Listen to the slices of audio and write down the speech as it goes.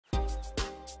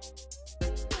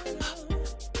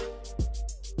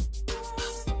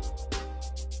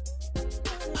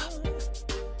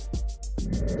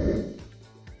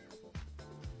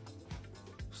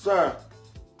Sir,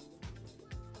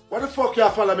 what the fuck you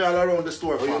follow me all around the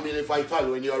store for? What do you mean if I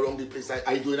follow when you're around the place,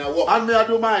 I doing a work? And me I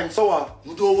do mine, so what?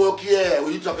 You don't work here.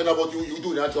 What you talking about? You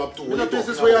do that job too. You know this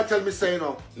is where you tell me say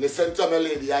no. Listen to me,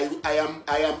 lady. I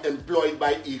am employed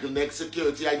by Eagle Neck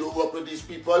Security. I don't work with these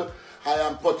people. I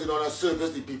am putting on a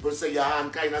service. The people say your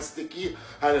hand kind of sticky,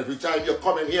 and every time you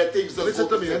come in here, things just listen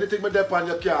to me. Anything me dep on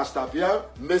you can't stop, yeah?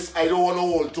 Miss, I don't want to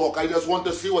hold talk. I just want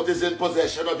to see what is in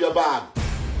possession of your bag.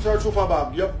 Search for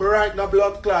bag. You're bright no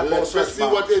blood clot. Let's just see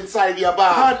what's inside your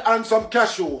bag. Hard and some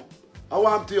cashew. I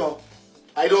want to you.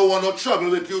 I don't want no trouble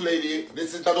with you, lady.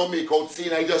 This is not a make-out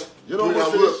scene. I just you know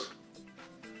what work.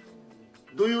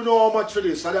 Do you know how much for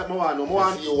this? I don't know. I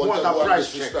want a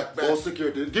price check. For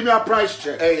security. Give me a price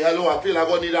check. Hey, hello. I feel I'm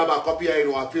going to need a backup here.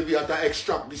 You know. I feel we have to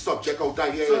extract the subject out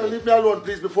of here. So leave me alone,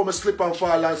 please, before me slip and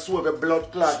fall and swerve a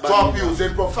blood clot. Stop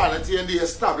using profanity in the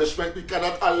establishment. We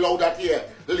cannot allow that here.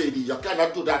 Lady, you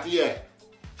cannot do that here.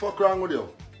 Fuck wrong with you?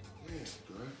 Yes,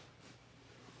 girl.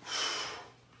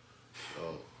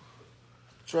 Oh.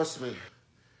 Trust me.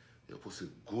 Your pussy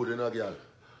good in a girl.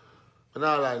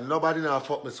 Nah, like, nobody now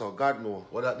fuck me, so God know.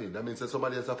 What that mean? That means that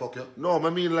somebody else a fuck you? No, I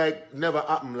mean like never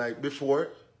happened like before.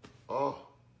 Oh.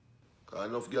 Cause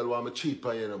enough girl want me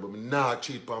cheaper, you know, but me not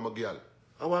cheaper, I'm a girl.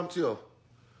 I want you.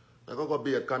 I go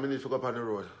bed, come in if you go up on the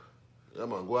road. Yeah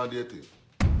man, go and date him.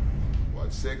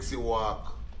 What sexy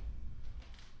walk.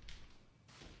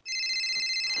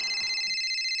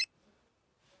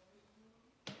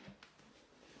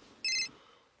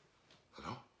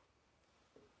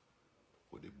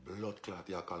 Blood clot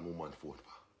you call woman phone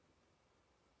for.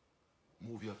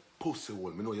 Move your pussy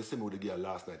hole. Me know you see me with the girl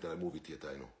last night at the movie theater,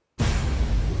 you know.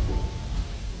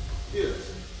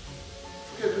 Yes.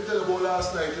 Forget to tell you about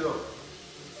last night, you know.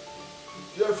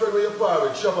 Your friend with your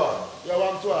parent, Shabba. You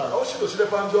want to her. How she do? She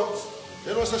live on drugs?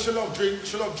 You know, so she love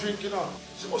drink, you know.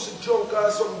 She must be drunk or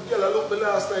some girl I looked me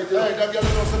last night, you know. Hey, that girl,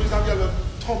 you know, some girl will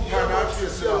thump her in her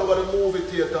face, you know. Over the movie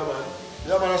theater, man.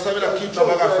 Yeah, man, I said me that keep my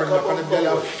bag of friend up and the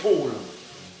girl a fool.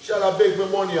 She had beg me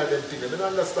money and them things. I don't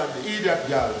understand it. Idiot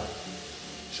girl.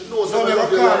 She knows how to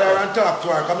call her and talk to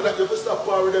her. Come like, you have to stop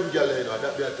par with them girl, you know.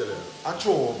 That be I tell her. And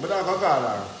true, I don't call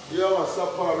her. Yeah, man,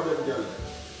 stop par with them girl.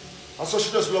 And so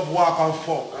she just love walk and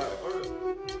fuck.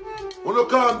 When you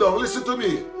calm down, listen to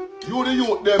me. You the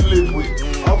youth them live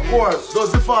with. Of course.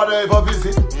 Does the father ever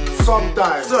visit?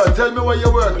 Sometimes. Sir, tell me where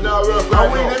you work. Now I work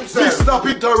right now. Please stop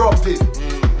interrupting.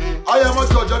 I am a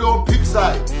judge, I don't pick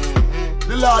side.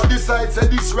 The Lord decides say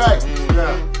this right.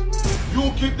 Yeah.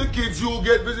 You keep the kids, you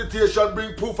get visitation,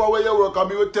 bring proof of where you work, and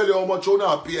me will tell you how much you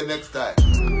not pay next time.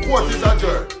 Court is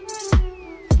adjourned.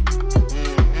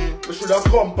 You should have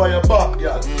come by your back,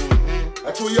 girl.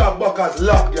 I threw your back as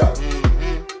lock, girl.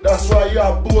 That's why you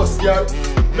are boss, girl.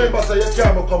 Remember say you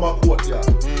can't come a court, girl.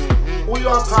 Who you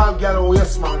are call, girl? Oh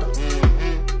yes, man.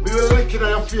 We will lick in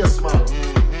your face, man.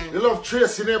 You love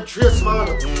Tracy, name Trace, man.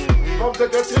 Come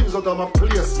take your things out of my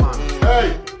place, man.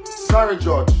 Hey, sorry,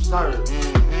 George, sorry.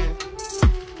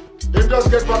 Him just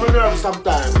get on my nerves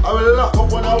sometimes. I will lock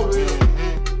up one out here.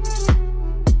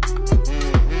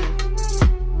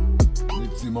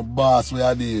 Let's see my boss where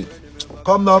I did.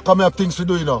 Come now, come have things to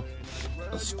do, you know.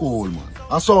 A school, man.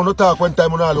 And so, no talk when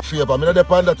time when I look favor. Me not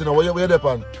depend that, you know. Where you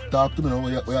depend? Talk to me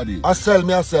now, where I did. I sell,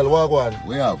 what go on?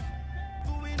 We have.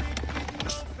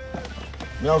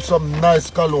 Me have some nice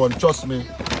cologne, trust me.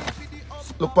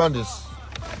 Look on this.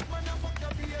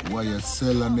 Why you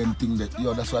sell and them thing that,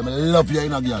 yo, that's why I love you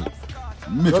in a girl.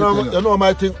 You know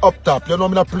my thing up top, you know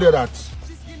me not play that.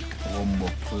 Oh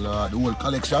my God, the whole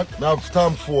collection. I have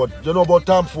Tom Ford, you know about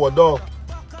Tom Ford though?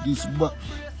 This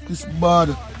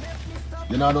bad.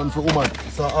 You know done for woman.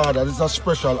 It's an order, this is a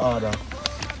special order.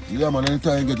 Yeah man,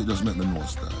 anytime you get it, just make me know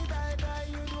style.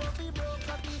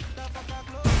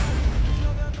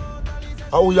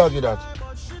 How will you give that?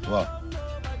 What?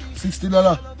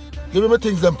 $60? Give me my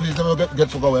things then please, let me get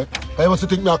for away. I must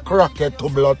think me a crackhead to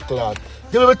blood clot.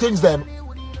 Give me my things then.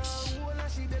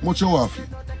 Much you want for?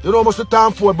 You know how much the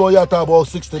time for boy you talk about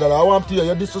 $60. I want to hear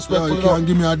you disrespectful. Yeah, you can't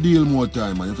give me a deal more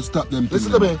time, man. You have to stop them things.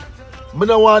 Listen to me. I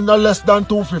don't want no less than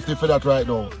 $250 for that right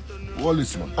now. Well,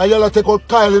 listen, man. And you'll take out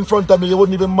Kyle in front of me, you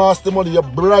wouldn't even mask the money. You're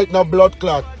bright now blood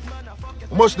clot.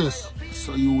 How much this?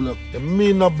 So you look. You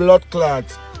mean no blood clot.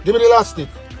 Give me the elastic.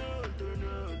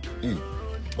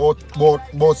 About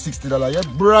 $60.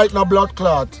 You're bright now blood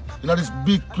clot. You know this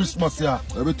big Christmas here.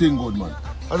 Everything good, man.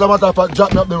 As a matter of fact,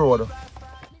 drop me up the road.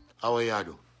 How are you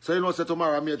do? So you know say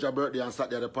tomorrow a major birthday and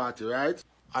Saturday at the party, right?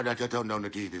 And that you turn down the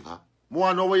TV, huh?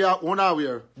 I know where you want to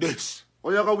wear. This. Oh,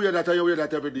 you can wear that or you wear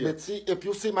that every day? Let's see, if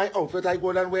you see my outfit, I go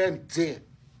and wear it day.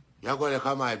 You're going to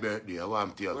come my birthday, I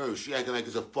want to. Bro, she acting like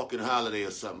it's a fucking holiday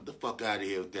or something. Get the fuck out of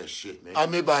here with that shit, man. I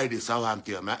may buy this, I want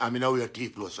to, man. I mean, now we're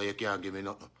teeth close, so you can't give me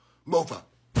nothing. Move up.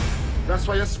 That's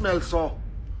why you smell so.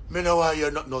 Me know why you're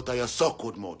not out of your so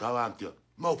good mouth, I want to.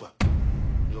 Move up.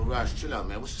 Yo, Rash, chill out,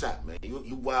 man. What's up, man?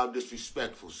 You wild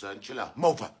disrespectful, son. Chill out.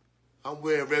 Move up. I'm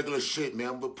wearing regular shit, man.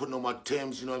 I'm putting on my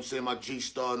Timbs, you know what I'm saying? My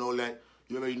G-Star and all that.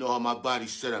 You already know how my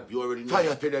body's set up. You already know.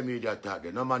 Fire to the media talk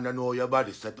then. No man don't know how your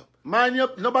body's set up. Man,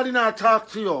 nobody now talk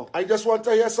to you. I just want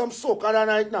to hear some soak other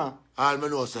night now. All me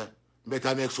know, sir.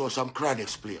 Better make sure some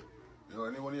chronics play. Yo,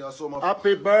 anyone here saw my...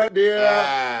 Happy birthday.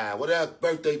 Ah, what up,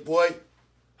 birthday, boy?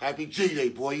 Happy G-Day,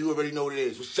 boy. You already know what it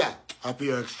is. What's up?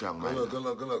 Happy Earth Strong, man. Good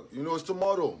luck. You know it's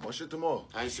tomorrow. My shit tomorrow.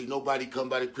 I ain't see nobody come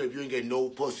by the crib. You ain't get no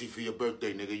pussy for your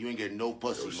birthday, nigga. You ain't get no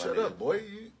pussy, man. Shut up, boy.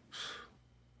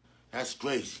 That's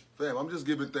crazy. Fam, I'm just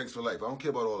giving thanks for life. I don't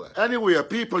care about all that. Anyway,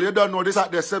 people, you don't know this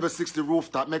at the 760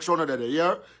 rooftop. Make sure that they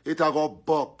hear. It'll go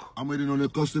buck. I'm waiting on the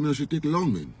customer. She take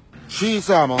long, man. She's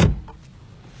man.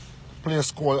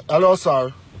 Place call. Hello,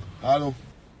 sir. Hello.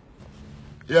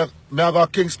 Yeah, me I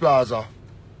got King's Plaza.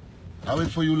 I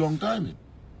wait for you long time, man.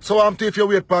 So I'm if you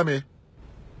wait for me.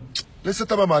 Listen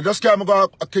to me, man. Just come go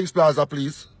to King's Plaza,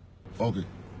 please. Okay.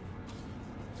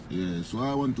 Yeah, so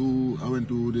I went to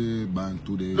the bank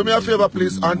today. Do me a favor,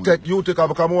 please, and take because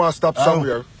I want to stop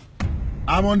somewhere.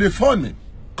 I'm on the phone, man.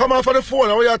 Come on for the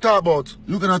phone. What you talking about?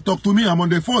 You cannot talk to me. I'm on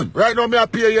the phone. Right now, me I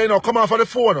pay you, Come on for the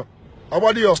phone.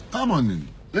 How do you? Come on, man.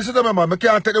 Listen to me, man. I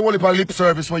can't take the whole lip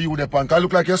service for you, because I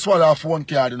look like you swallow a phone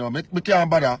card, I can't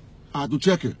bother. I have to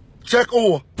check it. Check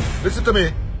who? Listen to me.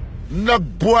 No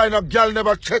boy, no girl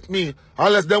never check me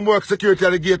unless them work security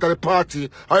at the gate of the party,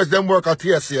 unless them work at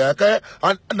TSA, okay?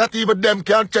 And not even them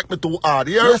can check me too hard,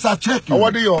 yeah? Yes, I check you. And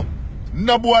what do you?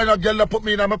 No boy, no girl, no put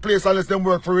me in my place unless them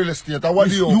work for real estate. And what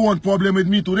do you? You want problem with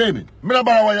me today, man? Me no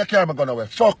bother why you carry me gun away.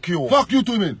 Fuck you. Fuck you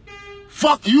too, man.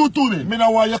 Fuck you too, man. Me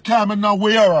no why you carry me now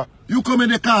where? You come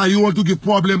in the car, you want to give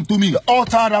problem to me.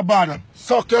 Out of the bad.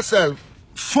 Suck yourself.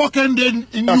 Fucking then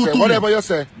in you too. Whatever you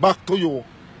say, back to you.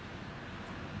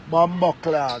 Bumbo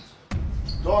clad.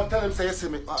 Don't tell him say you see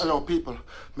me. Hello people.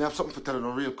 Me have something to tell you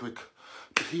real quick.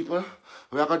 People,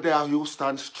 we are going there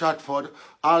Houston, Stratford,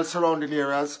 all surrounding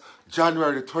areas,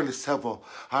 January 27th.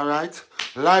 Alright?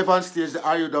 Live on stage, the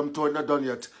Are You Dumb tour not done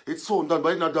yet. It's soon done,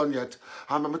 but it's not done yet.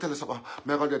 And I'm going to tell you something.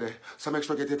 I'm going there. So make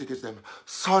sure you get your tickets them.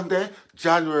 Sunday,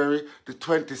 January the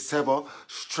 27th,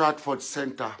 Stratford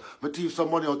Center. I thief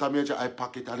some money out of Majahhype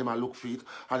pocket and him a look for it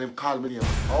and him call me name.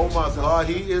 Oh my God,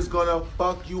 he is gonna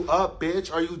fuck you up,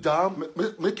 bitch. Are you dumb?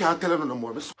 Me can't tell him no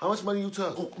more. How much money you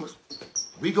took? Oh,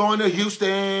 we going to Houston.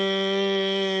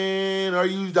 Are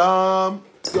you dumb?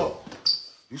 Yo,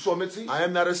 you saw MITZY? I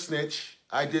am not a snitch.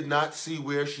 I did not see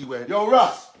where she went. Yo,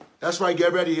 Russ. That's right,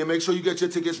 get ready and make sure you get your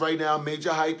tickets right now.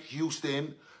 Majahhype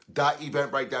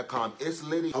Houston.eventbrite.com. It's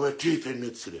Liddy. I'm a thief in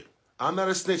MITZY. I'm not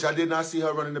a snitch. I did not see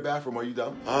her run in the bathroom. Are you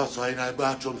dumb? Oh, so I'm in the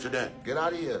bathroom today. Get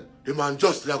out of here. The man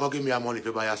just like give me a money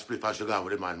to buy a split and sugar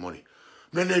with the man money.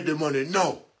 Me need the money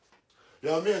now.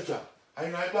 Yo, Major, I'm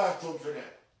in the bathroom today.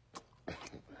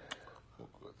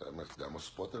 That must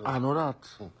spot it. I know that.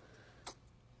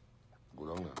 Go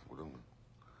down now.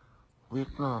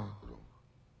 Wait now.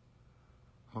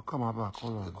 I'll come back.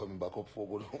 Hold on. You're coming back up for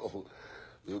go down.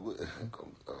 You go,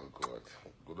 come, oh God.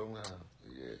 Go down now.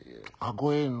 Yeah. I'll go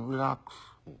in, relax.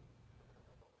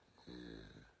 Yeah.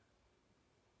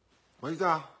 What is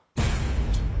that?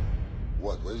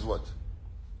 What? What is what?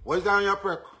 What is that on your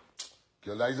prick?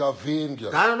 Girl, that is a vein,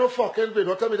 girl. That ain't no fucking vein.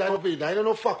 Don't tell me that ain't no vein. That ain't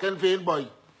no fucking vein, boy.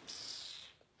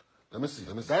 Let me see.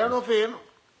 That ain't no vein.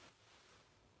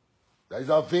 That is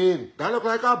a vein. That look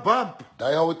like a bump.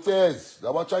 That's how it is.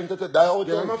 That's what I'm trying to tell. That's how it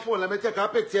is. Get on my phone. Let me take a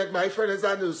picture. My friend is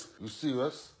on this. You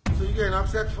serious? So you getting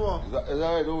upset for? Is that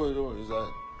right? Don't worry. Is that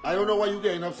right? I don't know why you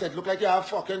getting upset. Look like you have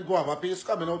fucking guava piece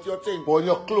coming out your thing. On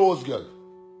your clothes, girl.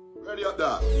 Ready up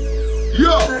there.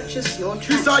 Yo! Purchase your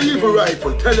This a evil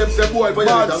rifle. Tell them say boy for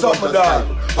Bad something dog.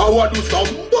 I want to do some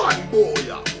bad boy.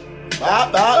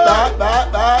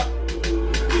 Back.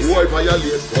 Boy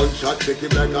violate gunshot, take him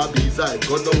like a B-side.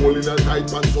 Gun the hole in a tight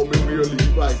pants so me really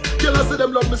right. Girl I say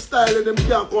them love me style and them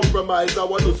can't compromise. I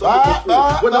want to do something for free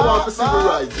when I want to see me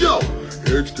rise. Yo!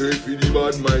 H3 for the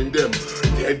bad mind them.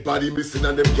 Dead body missing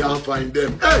and them can't find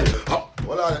them. Hey!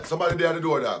 Hold on, somebody there at the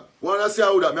door, dog. Wanna see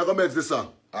how that? Me gonna make this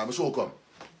song. I'm sure come.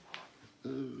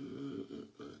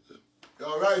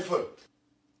 Your rifle.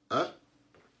 Huh?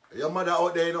 Your mother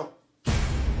out there, you know?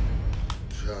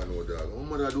 Yeah, no, dog. What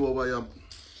mother do over here?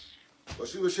 But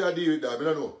she will share deal with that, I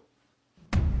don't know.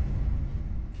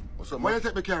 What's up, Why man? you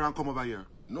take me care and come over here?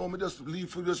 No, me just leave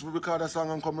for just record a song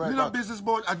and come right back. Me not business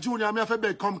boy. A junior, me have a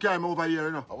beg come carry me over here,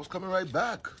 you know. I was coming right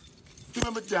back. Give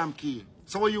me my damn key.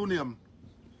 So what you name?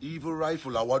 Evil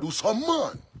Rifle, I want to do some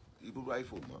man. Evil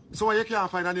Rifle, man. So why you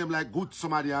can't find a name like Good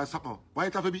Somebody or something? Why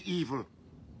it have to be evil?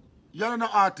 You're not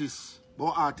an artist,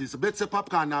 but artist. Bet say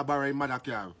popcorn now borrow mother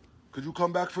car. Could you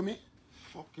come back for me?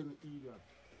 Fucking idiot.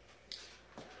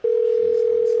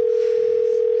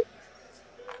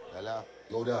 Hello?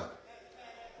 Yo, dad.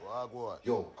 What?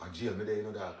 Yo, I'm jail me there, you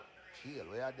know, dad. Jail?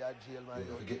 Where are they at jail, man? Yo,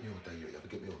 you have to get me out of here. You have to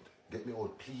get me out. Get me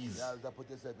out, please. Yeah, that put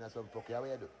yourself in some fuck. How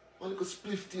you do? Man, you could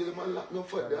spliff tail, man, lock me up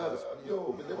for dad.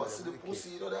 Yo, me never see the pussy,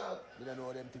 you know, dad. You don't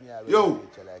know them things. Yo.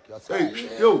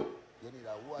 Hey, yo.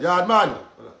 Yard man.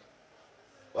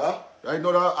 What? Right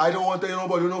now, that I don't want to tell you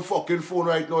nobody no fucking phone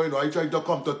right now, you know. I trying to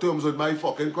come to terms with my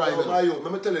fucking crime. Yo,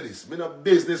 let me tell you this. Me not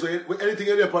business with anything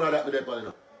in there upon that, me there, you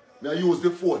know. Me I use the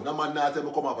phone. No man not tell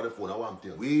me come up on the phone. I want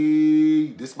to.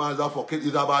 This man's a fucking, he's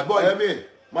a bad boy. I mean,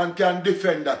 man can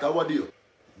defend that. How do you?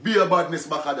 Be a badness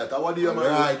back at that. How do you, man?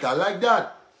 Right, I like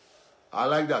that. I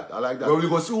like that. Well, we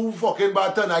go see who fucking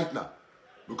bad tonight now.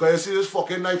 Because you see this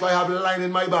fucking knife I have the line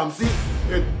in my bum. See?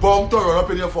 It bombed to run up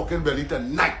in your fucking belly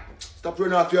tonight. Stop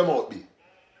running off your mouth, B.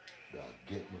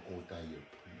 Get me out of here,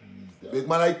 please. Big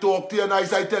man, I talk to you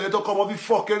nice. I tell you to come off the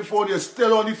fucking phone. You're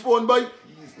still on the phone, boy.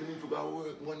 Please, let me go to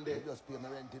work one day. Just pay my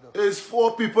rent, you know. It's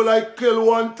 4 people I kill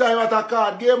one time at a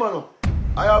card game, man.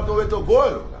 I have nowhere to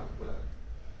go.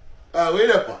 Wait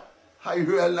up. I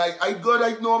real like, I go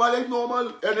like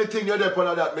normal. Anything you're there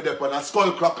on that, me there on a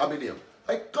skull cracker, me name.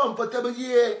 I comfortable,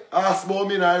 yeah. Ask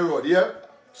me in the road, yeah?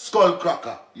 Skull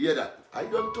cracker, hear that? I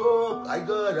don't talk. I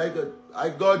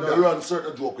got to run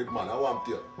certain joke with man. I want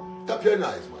to. Tap your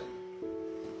nice, man.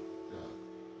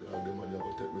 Yeah, the man you're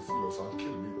going to take me serious and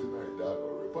kill me tonight, dad.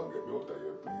 Or get me out of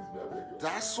here, please, man. I beg you.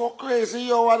 That's so crazy,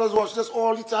 yo. I just watch this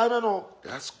all the time, you know.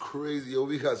 That's crazy, yo.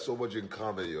 We got so much in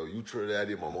common, yo. You Trinidad,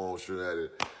 my mom Trinidad.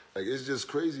 Like, it's just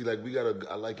crazy. Like, we gotta,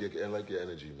 I like your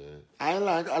energy, man. I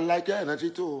like your energy,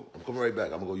 too. I'm coming right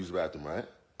back. I'm gonna go use the bathroom, right?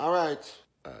 All right.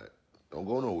 All right. Don't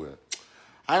go nowhere.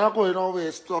 I'm not going nowhere.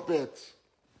 Stop it.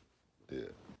 Yeah.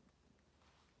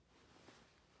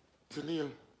 Tennille,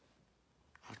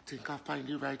 I think I find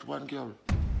the right one, girl.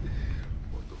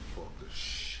 What the fuck? The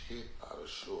shit out of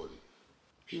shorty.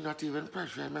 He not even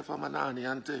pressuring me for my nanny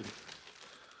and thing.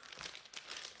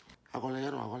 I'm gonna let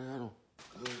you know.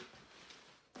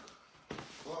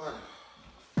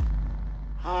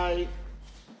 Hi.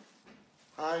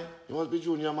 You must be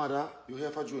Junior, mother. You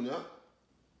here for Junior?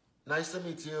 Nice to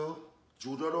meet you.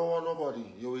 Judo don't want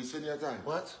nobody. You're wasting your time.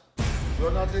 What?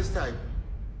 You're not his type.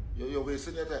 You're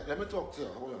wasting your time. Let me talk to you.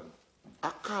 Hold on.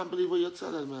 I can't believe what you're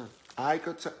telling me. I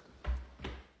could tell.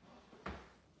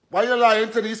 Why you lying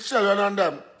to these children and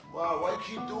them? Wow, why you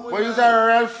keep doing that? Well, you're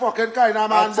a real fucking kind of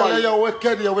man. I'm telling you,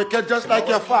 you're wicked just like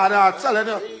your father. I'm telling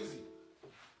you.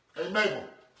 Hey, Mabel.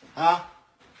 Huh?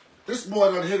 This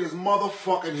boy done hit his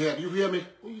motherfucking head. You hear me?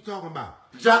 What are you talking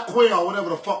about? Jack Quayle, or whatever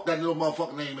the fuck that little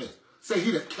motherfucking name is. Say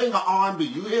he the king of R&B.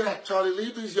 You hear that, Charlie?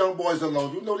 Leave these young boys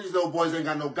alone. You know these little boys ain't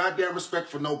got no goddamn respect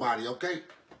for nobody, okay?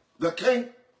 The king?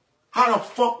 How the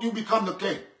fuck you become the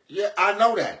king? Yeah, I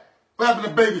know that. What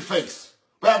happened to Babyface?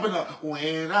 What happened to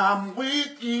When I'm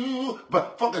With You?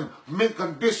 But fucking mint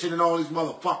condition and all these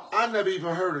motherfuckers. I never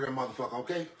even heard of them motherfucker,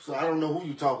 okay? So I don't know who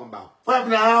you talking about. What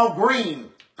happened to Al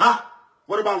Green? Huh?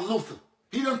 What about Luther?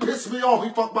 He done pissed me off. He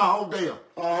fucked my whole day up.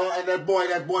 And that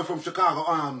boy from Chicago,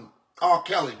 R.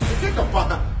 Kelly. Get the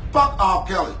fuck out. Fuck R.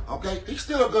 Kelly, okay? He's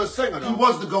still a good singer, though. He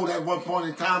was the GOAT at one point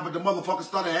in time, but the motherfucker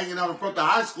started hanging out in front of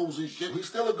high schools and shit. He's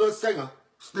still a good singer.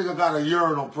 This nigga got a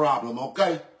urinal problem,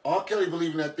 okay? R. Kelly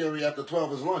believed in that theory after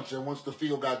 12 is lunch, and once the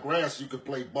field got grass, you could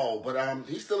play ball. But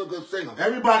he's still a good singer.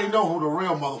 Everybody know who the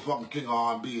real motherfucking king of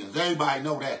R&B is. Everybody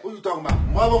know that. Who you talking about?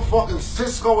 Motherfucking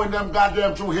Cisco and them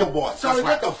goddamn Drew Hill boys. Charlie,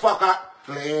 get the fuck out.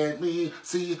 Let me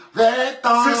see that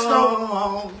thong.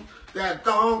 Cisco. That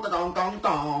dong.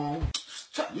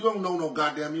 You don't know no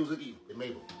goddamn music either. Hey,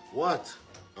 Mabel. What?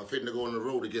 I'm fitting to go on the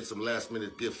road to get some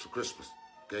last-minute gifts for Christmas,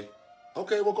 okay?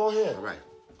 Okay, well, go ahead. All right.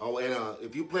 Oh, and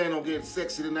if you plan on getting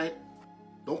sexy tonight,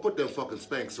 don't put them fucking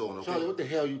Spanx on, okay? Charlie, what the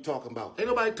hell you talking about? Ain't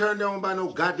nobody turned on by no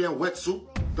goddamn wetsuit.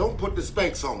 Don't put the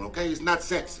Spanx on, okay? It's not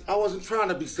sexy. I wasn't trying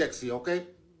to be sexy, okay?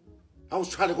 I was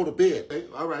trying to go to bed. Hey,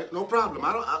 all right, no problem.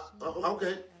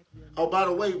 Okay. Oh, by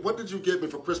the way, what did you get me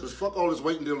for Christmas? Fuck all this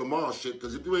waiting till tomorrow shit,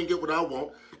 because if you ain't get what I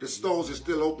want, the stores are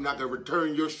still open. I can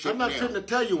return your shit. I'm not trying to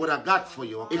tell you what I got for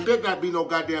you, okay? It did not be no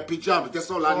goddamn pajamas. That's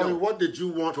all I know. What did you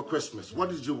want for Christmas? What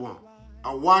did you want?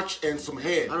 a watch, and some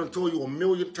head. I done told you a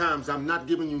million times I'm not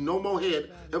giving you no more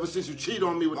head ever since you cheated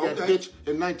on me with that bitch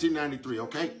in 1993,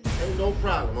 okay? Ain't no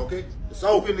problem, okay? It's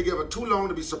over. We've been together too long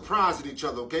to be surprised at each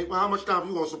other, okay? Well, how much time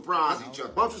you gonna surprise each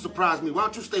other? Why don't you surprise me? Why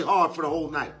don't you stay hard for the whole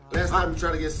night? Last time you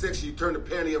tried to get sexy, you turned the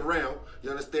panty around, you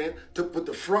understand? To put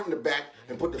the front in the back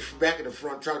and put the back in the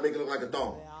front, try to make it look like a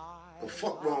dog. What the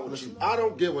fuck wrong with you? I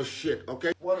don't give a shit,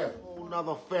 okay? Whatever. Whole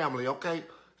nother family, okay?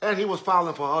 And he was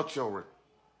filing for her children.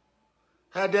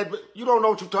 Had that, you don't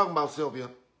know what you're talking about, Sylvia.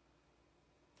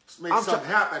 Let's make something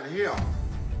happen here.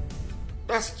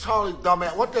 That's Charlie,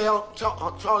 dumbass. What the hell,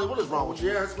 Charlie, what is wrong with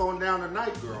you? Yeah, it's going down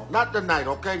tonight, girl. Not tonight,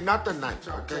 okay? Not tonight,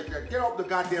 okay? Get off the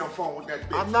goddamn phone with that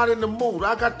bitch. I'm not in the mood.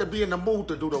 I got to be in the mood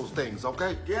to do those things,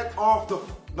 okay? Get off the...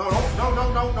 No,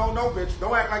 bitch.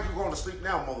 Don't act like you're going to sleep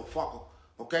now, motherfucker,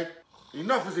 okay?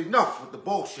 Enough is enough with the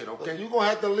bullshit, okay? You're going to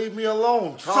have to leave me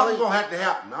alone, Charlie. Something's going to have to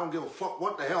happen. I don't give a fuck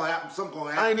what the hell happened. Something's going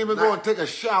to happen. I ain't even going to take a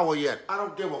shower yet. I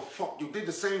don't give a fuck. You did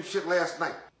the same shit last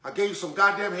night. I gave you some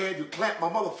goddamn head. You clamped my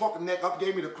motherfucking neck up,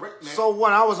 gave me the crick neck. So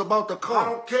what? I was about to come. I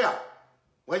don't care.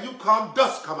 When you come,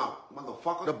 dust come out,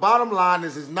 motherfucker. The bottom line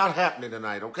is it's not happening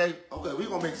tonight, okay? Okay, we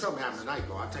going to make something happen tonight,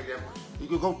 though. I'll tell you that much. You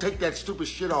can go take that stupid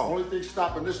shit off. Only thing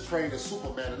stopping this train is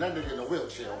Superman and that nigga in a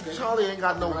wheelchair, okay? Charlie ain't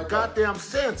got no goddamn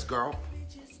sense, girl.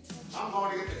 I'm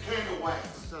going to get the candle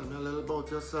wax. Tell me a little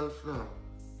about yourself now.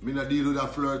 Me not deal with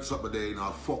that flirt something there, you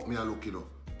know. Fuck me a look, you know.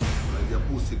 If your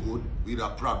pussy good, we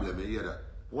got a problem, you hear that?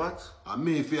 What? I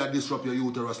mean, if you disrupt your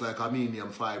uterus like a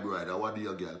medium fibroid, or what do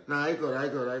you get? Nah, I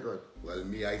good. Well,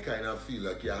 me, I kind of feel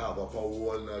like you have up a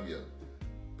wall now, girl.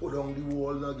 Put on the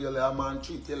wall now, girl. A man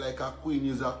treat you like a queen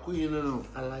is a queen, you know.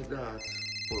 I like that.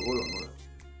 Hold on.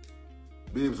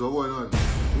 Babes, what's going on?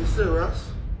 You serious?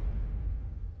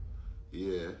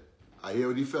 Yeah. I hear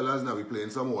with the fellas now, we playing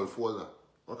some old fours.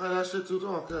 What kind of shit you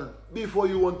talking? Before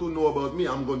you want to know about me,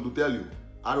 I'm going to tell you.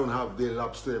 I don't have the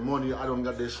lobster money, I don't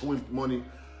got the shrimp money.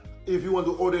 If you want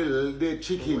to order the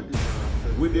chicken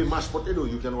with the mashed potato,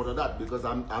 you can order that because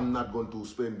I'm not going to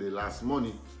spend the last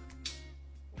money.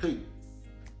 Hey,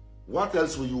 what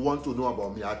else will you want to know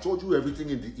about me? I told you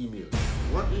everything in the email.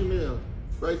 What email?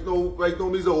 Right now,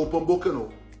 me's an open book, you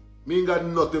know. Me ain't got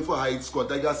nothing for hide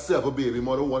squad. I got 7 baby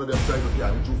mother, one of them trying to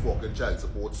carry me through fucking child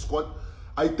support squad.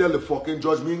 I tell the fucking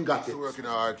judge me ain't got it. I work in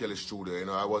an R. Kelly studio, you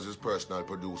know. I was his personal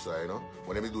producer, you know.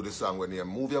 When he do the song, when he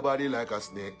move your body like a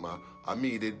snake, man, and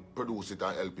me did produce it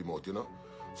and help him out, you know.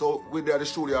 So we there at the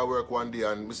studio, I work one day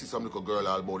and we see some little girl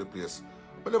all about the place.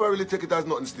 But never really take it as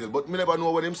nothing still. But me never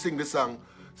know when him sing the song,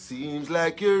 seems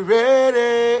like you're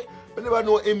ready. I never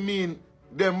know him mean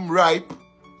them ripe.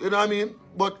 You know what I mean?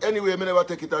 But anyway, me never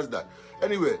take it as that.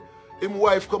 Anyway, him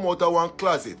wife come out of one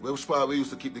closet, which part we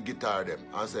used to keep the guitar them,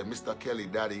 and say, Mr. Kelly,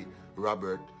 Daddy,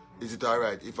 Robert, is it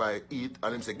alright if I eat?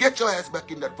 And him say, get your ass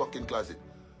back in that fucking closet.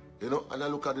 You know? And I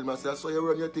look at him and say, so you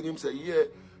run your thing? Him say, yeah,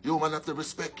 you man have to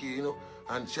respect you, you know?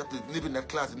 And she have to live in that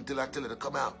closet until I tell her to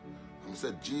come out. And I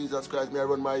said, Jesus Christ, me I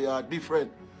run my yard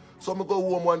different. So I go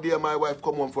home one day and my wife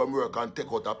come home from work and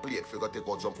take out a plate for take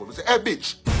out some food. I say, hey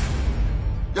bitch,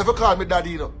 you have to call me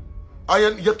daddy, you know?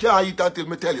 And you can't eat until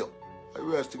me tell you. The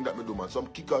worst thing that me do, man, some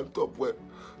kick on top where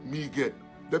me get.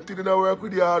 Them things that work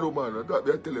with the hard, man. That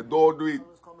me I tell you, don't do it.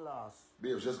 Come last.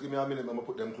 Babes, just give me a minute, I'm going to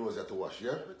put them clothes here to wash,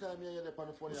 yeah? Every time you're on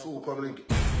the phone, so come link.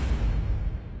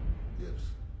 Babes.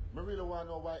 I really want to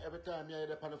know why every time you're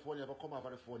on the phone, you have to come off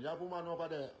on the phone. You have a man over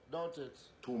there, don't it?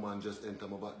 2 man just enter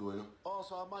my back door, you know? Oh,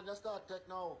 so a man just start take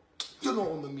now. You know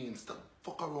what I mean, stop.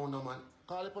 Fuck around now, man.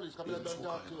 Call the police, come here and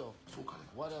talk to you. So call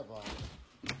it. Whatever.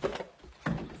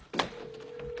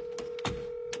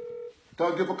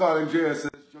 Thank you for calling JSS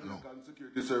Jamaican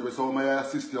Security Service. How may I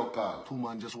assist your call? 2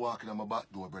 man just walking on my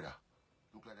back door, brother.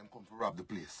 Look like them come to rob the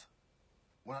place.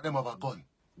 One of them have a gun.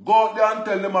 Go out there and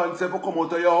tell the man, say, come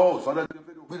out of your house.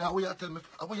 Brother, what you tell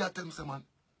me, say, man?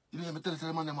 You didn't even tell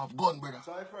the man them have gun, brother.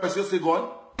 So first you say gun?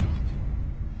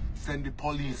 Send the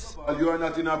police. Well, you are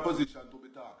not in a position to be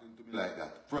talking to me like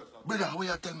that. Brother, what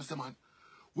you tell me, say, man?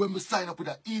 When we sign up with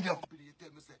that idiot company, you tell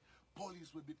me, say,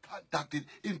 police will be contacted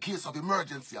in case of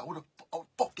emergency. How the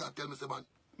fuck you tell me, say, man?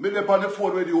 Me dey on the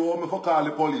phone with you, me for call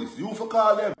the police. You for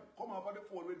call them. Come off on the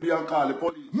phone with me and call the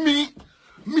police.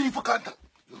 Me for contact.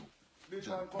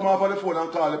 Come off on the phone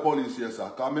and call the police, yes, sir.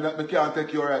 Because me can't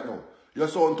take you right now. You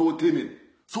sound too timid.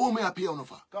 So who may I pay on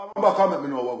for? Come back and let me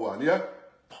know what going on, yeah?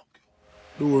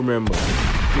 Do remember,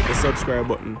 click the subscribe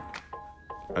button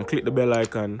and click the bell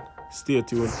icon. Stay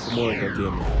tuned for more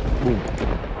entertainment. Boom.